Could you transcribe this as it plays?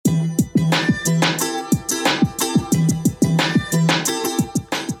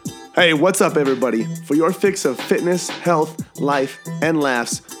Hey, what's up, everybody? For your fix of fitness, health, life, and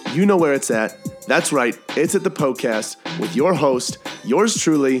laughs, you know where it's at. That's right, it's at the podcast with your host, yours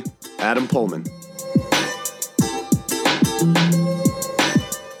truly, Adam Pullman.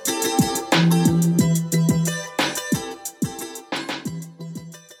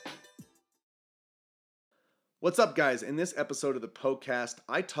 What's up, guys? In this episode of the podcast,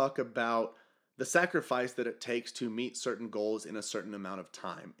 I talk about the sacrifice that it takes to meet certain goals in a certain amount of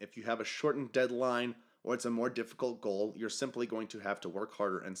time. If you have a shortened deadline or it's a more difficult goal, you're simply going to have to work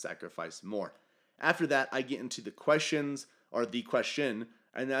harder and sacrifice more. After that, I get into the question,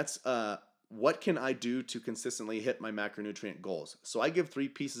 and that's what can I do to consistently hit my macronutrient goals? So I give 3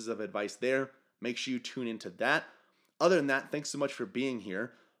 pieces of advice there. Make sure you tune into that. Other than that, thanks so much for being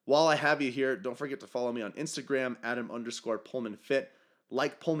here. While I have you here, don't forget to follow me on Instagram, Adam_PullmanFit.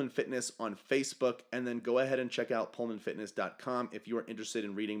 Like Pullman Fitness on Facebook, and then go ahead and check out PullmanFitness.com if you are interested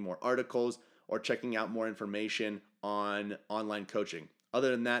in reading more articles or checking out more information on online coaching.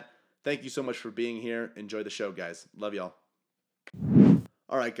 Other than that, thank you so much for being here. Enjoy the show, guys. Love y'all.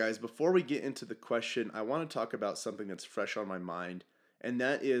 All right, guys, before we get into the question, I want to talk about something that's fresh on my mind, and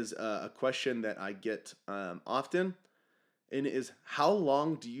that is a question that I get often, and it is, how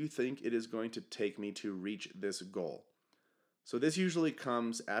long do you think it is going to take me to reach this goal? So this usually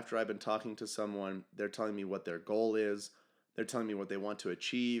comes after I've been talking to someone, they're telling me what their goal is, they're telling me what they want to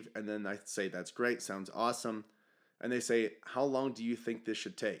achieve, and then I say, that's great, sounds awesome. And they say, how long do you think this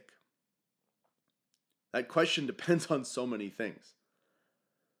should take? That question depends on so many things.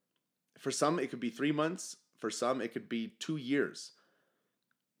 For some, it could be 3 months. For some, it could be 2 years.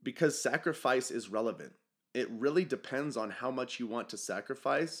 Because sacrifice is relevant. It really depends on how much you want to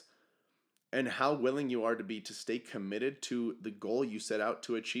sacrifice and how willing you are to be to stay committed to the goal you set out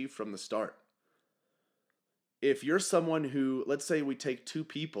to achieve from the start. If you're someone who, let's say we take 2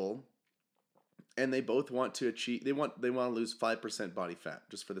 people and they both want to achieve, they want to lose 5% body fat,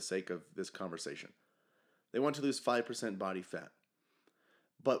 just for the sake of this conversation. They want to lose 5% body fat.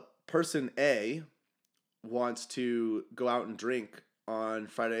 But person A wants to go out and drink on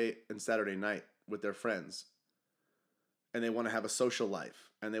Friday and Saturday night with their friends. And they want to have a social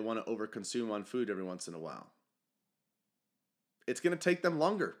life, and they want to overconsume on food every once in a while. It's going to take them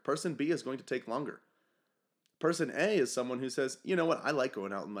longer. Person B is going to take longer. Person A is someone who says, you know what, I like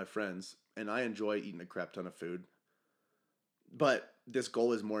going out with my friends, and I enjoy eating a crap ton of food. But this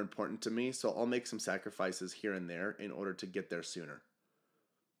goal is more important to me, so I'll make some sacrifices here and there in order to get there sooner.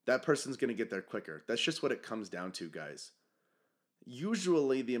 That person's going to get there quicker. That's just what it comes down to, guys.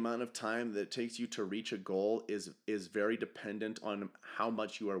 Usually the amount of time that it takes you to reach a goal is very dependent on how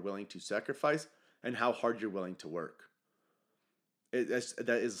much you are willing to sacrifice and how hard you're willing to work.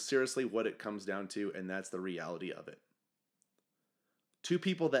 That is seriously what it comes down to, and that's the reality of it. 2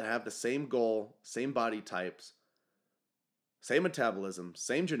 people that have the same goal, same body types, same metabolism,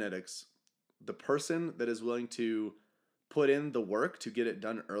 same genetics, the person that is willing to put in the work to get it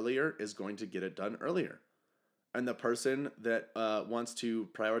done earlier is going to get it done earlier. And the person that wants to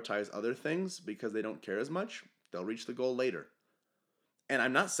prioritize other things because they don't care as much, they'll reach the goal later. And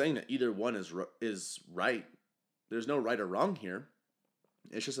I'm not saying that either one is right. There's no right or wrong here.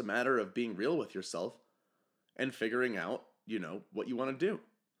 It's just a matter of being real with yourself and figuring out, what you want to do.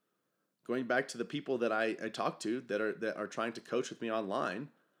 Going back to the people that I talk to that are trying to coach with me online,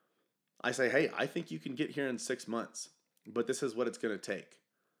 I say, hey, I think you can get here in 6 months, but this is what it's going to take.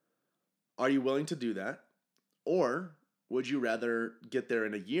 Are you willing to do that? Or would you rather get there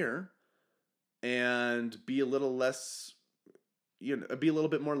in a year and be a little less, be a little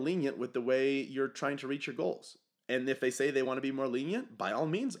bit more lenient with the way you're trying to reach your goals? And if they say they want to be more lenient, by all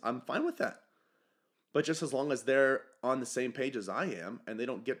means, I'm fine with that. But just as long as they're on the same page as I am and they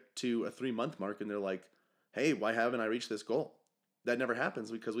don't get to a 3-month mark and they're like, hey, why haven't I reached this goal? That never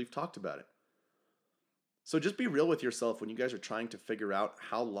happens because we've talked about it. So just be real with yourself when you guys are trying to figure out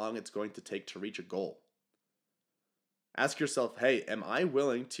how long it's going to take to reach a goal. Ask yourself, hey, am I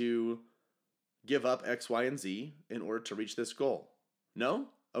willing to give up X, Y, and Z in order to reach this goal? No?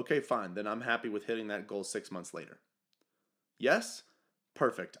 Okay, fine. Then I'm happy with hitting that goal 6 months later. Yes?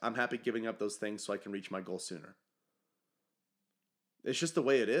 Perfect. I'm happy giving up those things so I can reach my goal sooner. It's just the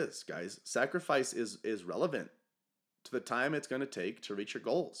way it is, guys. Sacrifice is relevant to the time it's going to take to reach your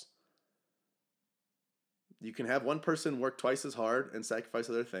goals. You can have one person work twice as hard and sacrifice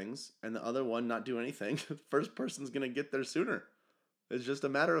other things, and the other one not do anything. The first person's going to get there sooner. It's just a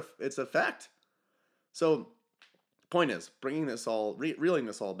matter of, it's a fact. So, point is, reeling this all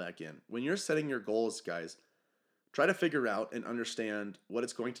back in. When you're setting your goals, guys, try to figure out and understand what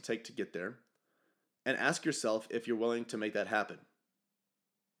it's going to take to get there, and ask yourself if you're willing to make that happen.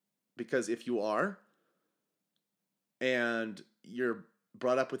 Because if you are, and you're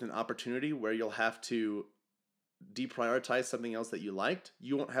brought up with an opportunity where you'll have to deprioritize something else that you liked,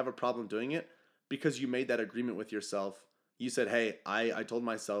 you won't have a problem doing it because you made that agreement with yourself. You said, hey, I told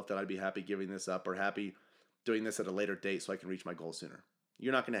myself that I'd be happy giving this up or happy doing this at a later date so I can reach my goal sooner.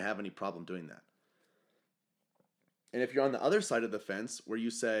 You're not going to have any problem doing that. And if you're on the other side of the fence where you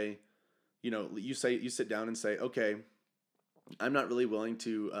say, you sit down and say, okay, I'm not really willing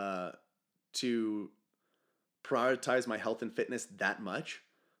to prioritize my health and fitness that much.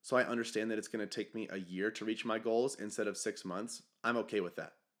 So I understand that it's going to take me a year to reach my goals instead of 6 months. I'm okay with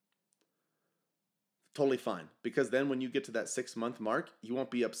that. Totally fine. Because then when you get to that 6-month mark, you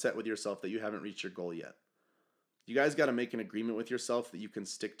won't be upset with yourself that you haven't reached your goal yet. You guys got to make an agreement with yourself that you can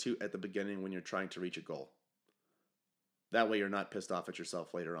stick to at the beginning when you're trying to reach a goal. That way you're not pissed off at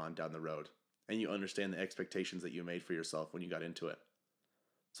yourself later on down the road. And you understand the expectations that you made for yourself when you got into it.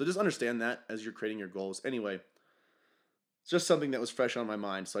 So just understand that as you're creating your goals. Anyway, it's just something that was fresh on my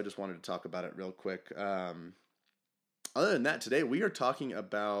mind, so I just wanted to talk about it real quick. Other than that, today we are talking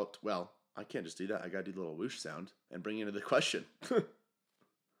about, well, I can't just do that. I got to do the little whoosh sound and bring you into the question.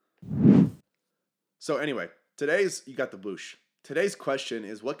 So anyway, you got the whoosh. Today's question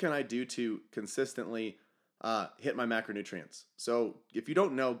is, what can I do to consistently hit my macronutrients? So if you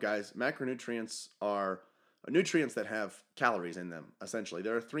don't know, guys, macronutrients are nutrients that have calories in them, essentially.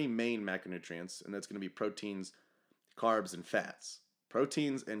 There are 3 main macronutrients, and that's going to be proteins, carbs, and fats.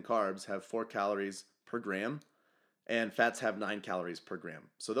 Proteins and carbs have 4 calories per gram, and fats have 9 calories per gram.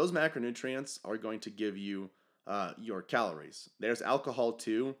 So those macronutrients are going to give you your calories. There's alcohol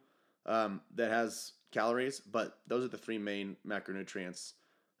too that has calories, but those are the 3 main macronutrients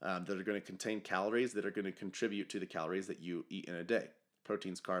that are going to contain calories that are going to contribute to the calories that you eat in a day.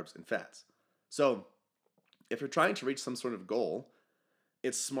 Proteins, carbs, and fats. So if you're trying to reach some sort of goal,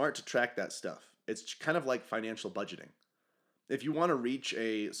 it's smart to track that stuff. It's kind of like financial budgeting. If you want to reach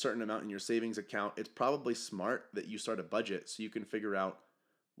a certain amount in your savings account, it's probably smart that you start a budget so you can figure out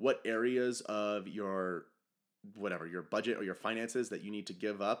what areas of your budget or your finances that you need to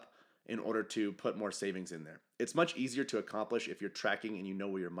give up in order to put more savings in there. It's much easier to accomplish if you're tracking and you know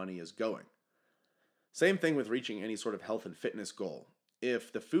where your money is going. Same thing with reaching any sort of health and fitness goal.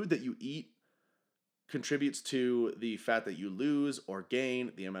 If the food that you eat contributes to the fat that you lose or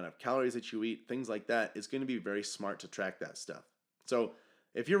gain, the amount of calories that you eat, things like that, it's going to be very smart to track that stuff. So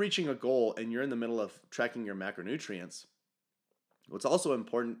if you're reaching a goal and you're in the middle of tracking your macronutrients, what's also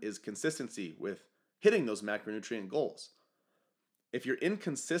important is consistency with hitting those macronutrient goals. If you're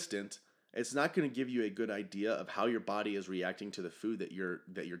inconsistent, it's not going to give you a good idea of how your body is reacting to the food that you're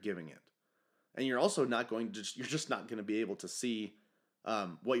giving it. And you're also not going to you're just not going to be able to see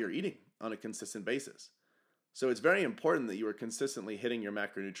what you're eating on a consistent basis. So it's very important that you are consistently hitting your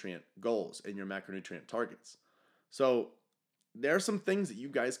macronutrient goals and your macronutrient targets. So there are some things that you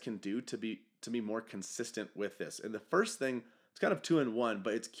guys can do to be more consistent with this. And the first thing, it's kind of 2 in 1,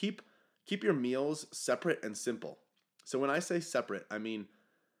 but it's keep your meals separate and simple. So when I say separate, I mean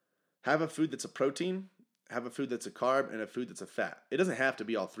have a food that's a protein, have a food that's a carb, and a food that's a fat. It doesn't have to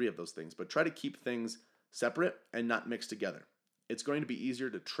be all 3 of those things, but try to keep things separate and not mixed together. It's going to be easier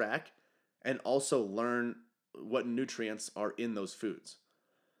to track and also learn what nutrients are in those foods.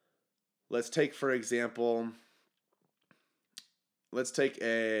 Let's take, for example,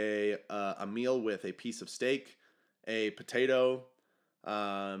 a meal with a piece of steak, a potato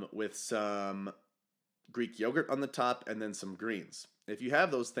with some Greek yogurt on the top, and then some greens. If you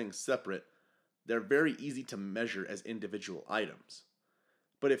have those things separate, they're very easy to measure as individual items.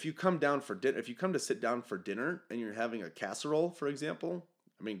 But if you come to sit down for dinner and you're having a casserole, for example,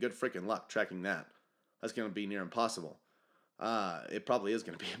 I mean, good freaking luck tracking that. That's going to be near impossible. It probably is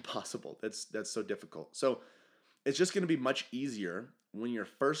going to be impossible. That's so difficult. So it's just going to be much easier when you're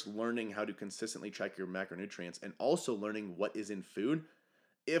first learning how to consistently track your macronutrients and also learning what is in food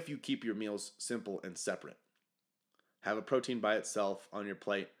if you keep your meals simple and separate. Have a protein by itself on your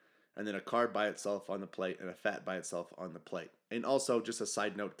plate, and then a carb by itself on the plate, and a fat by itself on the plate. And also, just a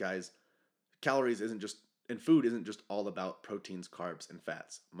side note, guys, food isn't just all about proteins, carbs, and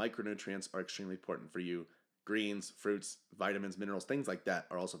fats. Micronutrients are extremely important for you. Greens, fruits, vitamins, minerals, things like that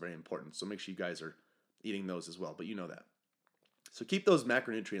are also very important. So make sure you guys are eating those as well, but you know that. So keep those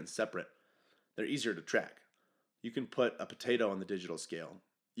macronutrients separate. They're easier to track. You can put a potato on the digital scale.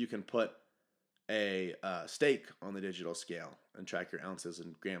 You can put a steak on the digital scale and track your ounces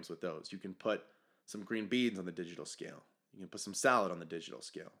and grams with those. You can put some green beans on the digital scale. You can put some salad on the digital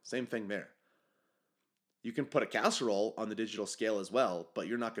scale. Same thing there. You can put a casserole on the digital scale as well, but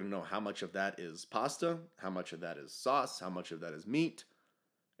you're not going to know how much of that is pasta, how much of that is sauce, how much of that is meat.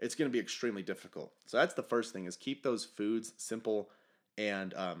 it's going to be extremely difficult. So that's the first thing, is keep those foods simple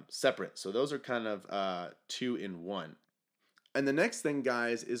and separate. So those are kind of two in one. And the next thing,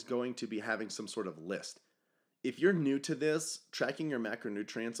 guys, is going to be having some sort of list. If you're new to this, tracking your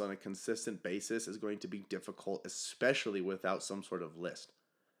macronutrients on a consistent basis is going to be difficult, especially without some sort of list.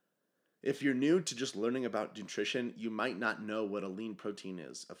 If you're new to just learning about nutrition, you might not know what a lean protein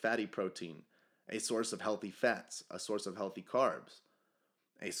is, a fatty protein, a source of healthy fats, a source of healthy carbs,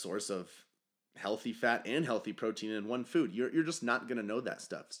 a source of healthy fat and healthy protein in one food. You're just not going to know that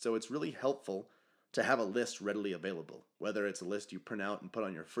stuff. So it's really helpful to have a list readily available, whether it's a list you print out and put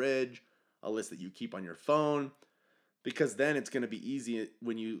on your fridge, a list that you keep on your phone, because then it's going to be easy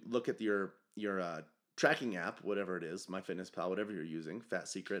when you look at your tracking app, whatever it is, MyFitnessPal, whatever you're using, Fat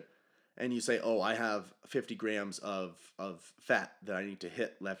Secret, and you say, oh, I have 50 grams of fat that I need to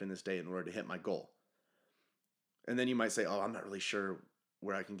hit left in this day in order to hit my goal. And then you might say, oh, I'm not really sure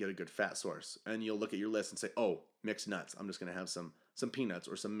where I can get a good fat source. And you'll look at your list and say, oh, mixed nuts. I'm just going to have some peanuts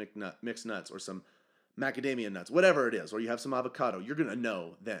or some mixed nuts or some macadamia nuts, whatever it is, or you have some avocado. You're going to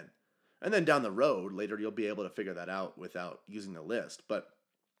know then. And then down the road, later, you'll be able to figure that out without using the list. But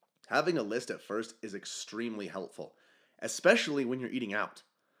having a list at first is extremely helpful, especially when you're eating out.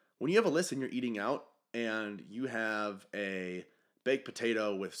 When you have a list and you're eating out and you have a baked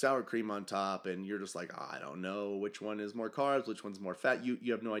potato with sour cream on top and you're just like, oh, I don't know which one is more carbs, which one's more fat, you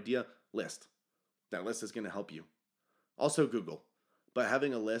have no idea, list. That list is going to help you. Also Google. But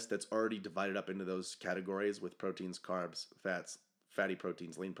having a list that's already divided up into those categories with proteins, carbs, fats, fatty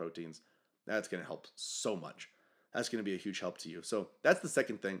proteins, lean proteins, that's going to help so much. That's going to be a huge help to you. So that's the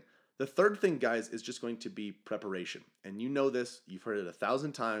second thing. The third thing, guys, is just going to be preparation. And you know this, you've heard it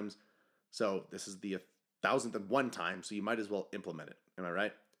 1,000 times. So this is the 1,001 time, so you might as well implement it. Am I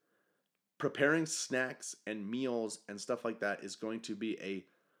right? Preparing snacks and meals and stuff like that is going to be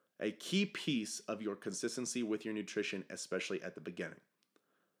a key piece of your consistency with your nutrition, especially at the beginning.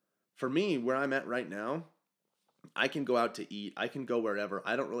 For me, where I'm at right now, I can go out to eat. I can go wherever.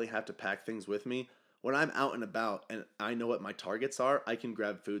 I don't really have to pack things with me. When I'm out and about and I know what my targets are, I can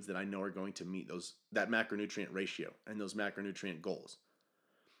grab foods that I know are going to meet that macronutrient ratio and those macronutrient goals.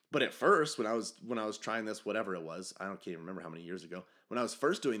 But at first, when I was trying this, whatever it was, can't even remember how many years ago, when I was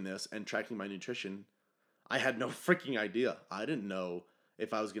first doing this and tracking my nutrition, I had no freaking idea. I didn't know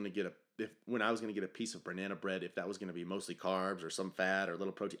if I was going to get when I was going to get a piece of banana bread, if that was going to be mostly carbs or some fat or a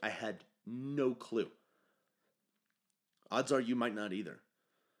little protein. I had no clue. Odds are you might not either.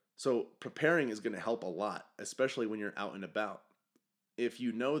 So preparing is going to help a lot, especially when you're out and about. If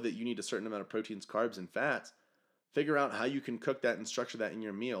you know that you need a certain amount of proteins, carbs, and fats, figure out how you can cook that and structure that in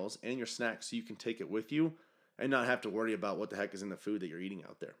your meals and your snacks so you can take it with you and not have to worry about what the heck is in the food that you're eating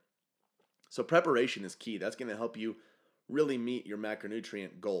out there. So preparation is key. That's going to help you really meet your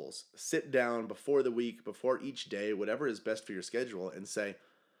macronutrient goals. Sit down before the week, before each day, whatever is best for your schedule, and say,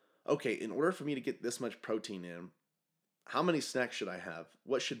 okay, in order for me to get this much protein in, how many snacks should I have?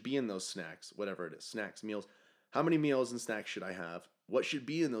 What should be in those snacks? Whatever it is, snacks, meals. How many meals and snacks should I have? What should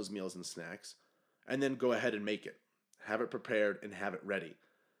be in those meals and snacks? And then go ahead and make it. Have it prepared and have it ready.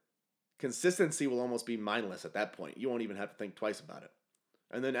 Consistency will almost be mindless at that point. You won't even have to think twice about it.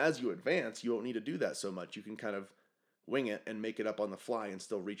 And then as you advance, you won't need to do that so much. You can kind of wing it and make it up on the fly and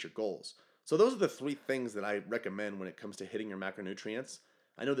still reach your goals. So those are the three things that I recommend when it comes to hitting your macronutrients.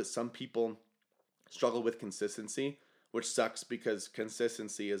 I know that some people struggle with consistency, which sucks because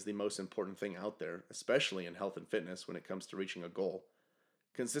consistency is the most important thing out there, especially in health and fitness when it comes to reaching a goal.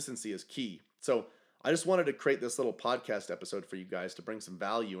 Consistency is key. So I just wanted to create this little podcast episode for you guys to bring some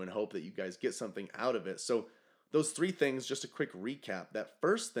value and hope that you guys get something out of it. So those three things, just a quick recap. That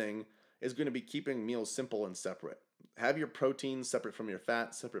first thing is going to be keeping meals simple and separate. Have your proteins separate from your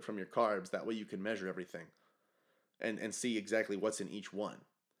fat, separate from your carbs. That way you can measure everything and see exactly what's in each one.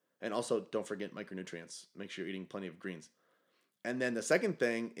 And also, don't forget micronutrients. Make sure you're eating plenty of greens. And then the second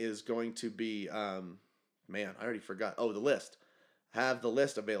thing is going to be, I already forgot. Oh, the list. Have the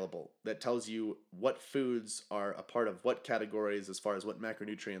list available that tells you what foods are a part of what categories as far as what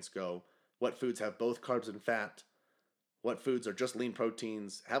macronutrients go, what foods have both carbs and fat, what foods are just lean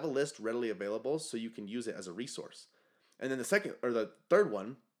proteins. Have a list readily available so you can use it as a resource. And then the third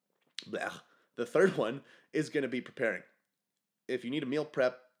one is going to be preparing. If you need a meal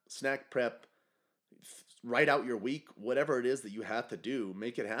prep, snack prep, write out your week, whatever it is that you have to do,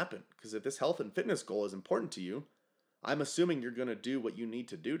 make it happen. Because if this health and fitness goal is important to you, I'm assuming you're going to do what you need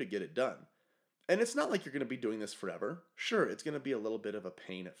to do to get it done. And it's not like you're going to be doing this forever. Sure, it's going to be a little bit of a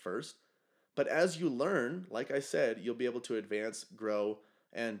pain at first. But as you learn, like I said, you'll be able to advance, grow,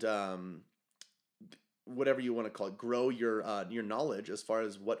 and whatever you want to call it, grow your knowledge as far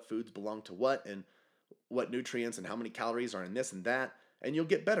as what foods belong to what and what nutrients and how many calories are in this and that, and you'll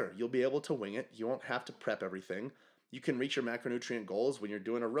get better. You'll be able to wing it. You won't have to prep everything. You can reach your macronutrient goals when you're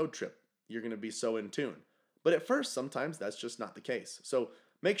doing a road trip. You're going to be so in tune. But at first, sometimes that's just not the case. So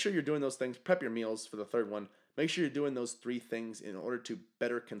make sure you're doing those things. Prep your meals for the third one. Make sure you're doing those 3 things in order to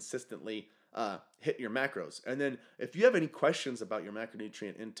better consistently hit your macros. And then if you have any questions about your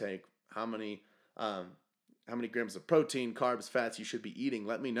macronutrient intake, how many grams of protein, carbs, fats you should be eating,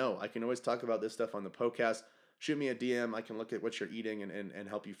 let me know. I can always talk about this stuff on the podcast. Shoot me a DM. I can look at what you're eating and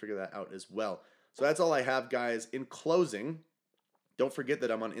help you figure that out as well. So that's all I have, guys. In closing, don't forget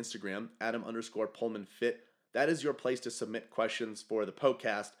that I'm on Instagram, Adam_PullmanFit. That is your place to submit questions for the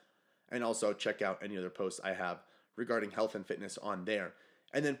podcast, and also check out any other posts I have regarding health and fitness on there.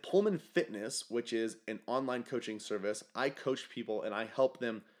 And then Pullman Fitness, which is an online coaching service. I coach people and I help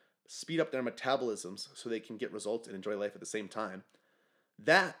them speed up their metabolisms so they can get results and enjoy life at the same time.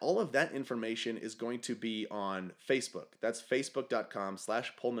 All of that information is going to be on Facebook. That's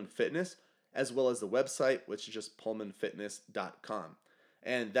facebook.com/PullmanFitness, as well as the website, which is just PullmanFitness.com.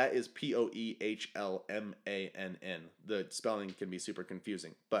 And that is POEHLMANN. The spelling can be super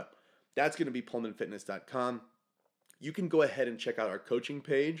confusing, but that's going to be PullmanFitness.com. You can go ahead and check out our coaching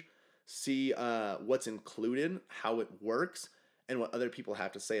page, see what's included, how it works, and what other people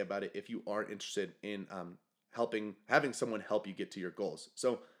have to say about it if you are interested in having someone help you get to your goals.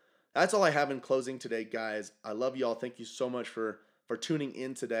 So that's all I have in closing today, guys. I love you all. Thank you so much for tuning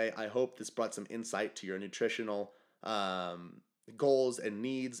in today. I hope this brought some insight to your nutritional goals and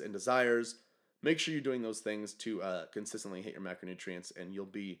needs and desires. Make sure you're doing those things to consistently hit your macronutrients, and you'll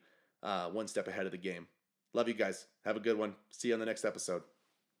be one step ahead of the game. Love you guys. Have a good one. See you on the next episode.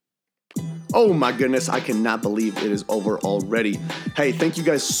 Oh my goodness, I cannot believe it is over already. Hey, thank you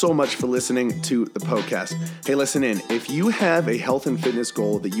guys so much for listening to the podcast. Hey, listen in. If you have a health and fitness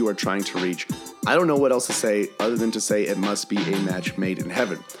goal that you are trying to reach, I don't know what else to say other than to say it must be a match made in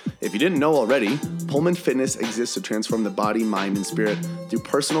heaven. If you didn't know already, Pullman Fitness exists to transform the body, mind, and spirit through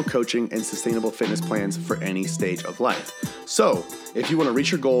personal coaching and sustainable fitness plans for any stage of life. So, if you want to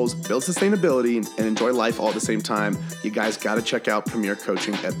reach your goals, build sustainability, and enjoy life all at the same time, you guys got to check out Premier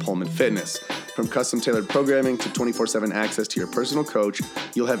Coaching at Pullman Fitness. From custom-tailored programming to 24/7 access to your personal coach,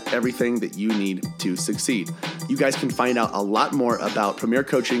 you'll have everything that you need to succeed. You guys can find out a lot more about Premier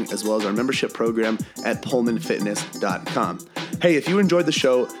Coaching as well as our membership program at PullmanFitness.com. Hey, if you enjoyed the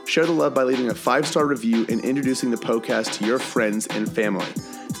show, share the love by leaving a 5-star review and introducing the podcast to your friends and family.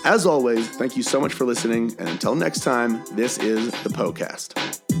 As always, thank you so much for listening, and until next time, this is the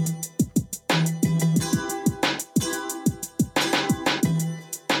podcast.